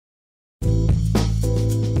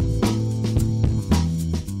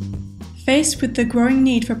Faced with the growing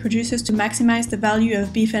need for producers to maximize the value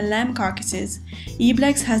of beef and lamb carcasses,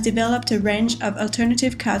 Eblex has developed a range of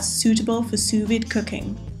alternative cuts suitable for sous-vide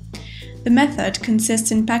cooking. The method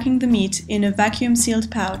consists in packing the meat in a vacuum-sealed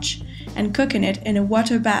pouch and cooking it in a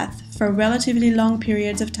water bath for relatively long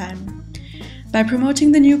periods of time. By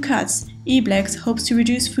promoting the new cuts, Eblex hopes to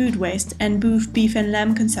reduce food waste and boost beef and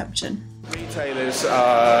lamb consumption. Retailers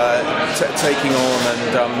are taking on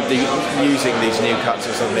and using these new cuts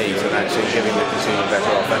of meat and actually giving the consumer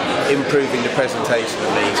better offer. Improving the presentation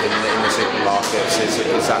of meat in the supermarkets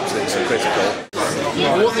is absolutely critical.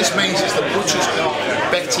 What this means is that butchers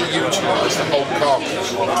better utilise the whole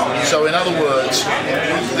carcass. So in other words,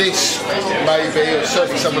 this may be, or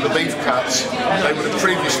certainly some of the beef cuts, they would have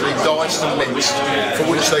previously diced and minced, for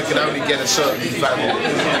which they can only get a certain value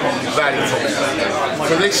from it.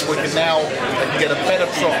 For this, we can now get a better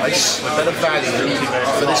price, a better value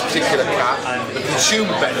for this particular cut. The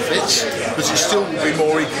consumer benefits, because it still will be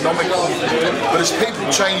more economical. But as people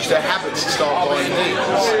change their habits and start buying these,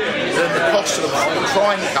 then the cost of the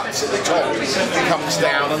prime cuts at the top comes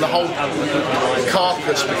down and the whole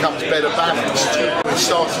carcass becomes better balanced. We're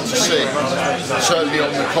starting to see, certainly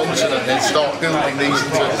on the continent, they start building these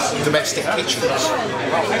into domestic kitchens.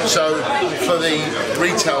 So for the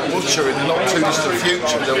retail butcher in the not too distant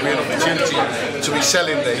future, there will be an opportunity to be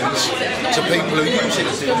selling these to people who use it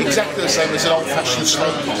exactly the same as an old-fashioned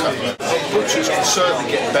slow cooker. Butchers can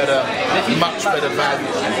certainly get better, much better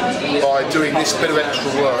value by doing this bit of extra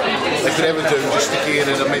work they could ever do just sticking it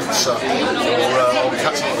in a mincer or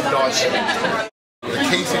cutting it and dicing it. The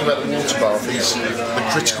key thing about the water bath is the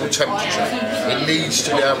critical temperature. It needs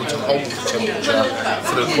to be able to hold the temperature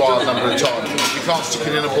for the required number of times. You can't stick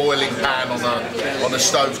it in a boiling pan on a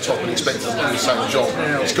stove top and expect it to do the same job.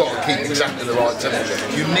 It's got to keep exactly the right temperature.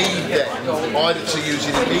 You need then either to use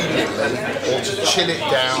it immediately or to chill it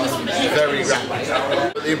down very rapidly.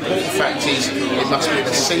 But the important fact is it must be in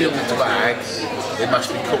a sealed bag. It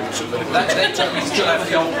must be cooked at a critical temperature,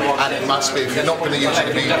 and it must be, if you're not going to use it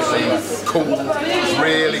immediately, cool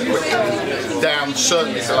really quickly, down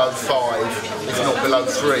certainly below 5, if not below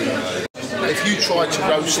 3. If you try to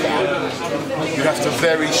roast that, you have to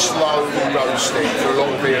very slowly roast it for a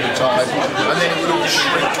long period of time, and then it will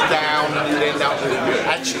shrink down and you'll end up with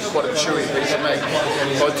actually quite a chewy piece of meat.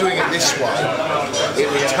 By doing it this way, it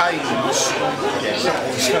retains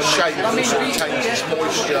its shape, it retains its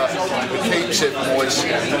moisture, it keeps it moist.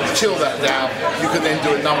 Chill that down, you can then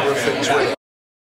do a number of things with it.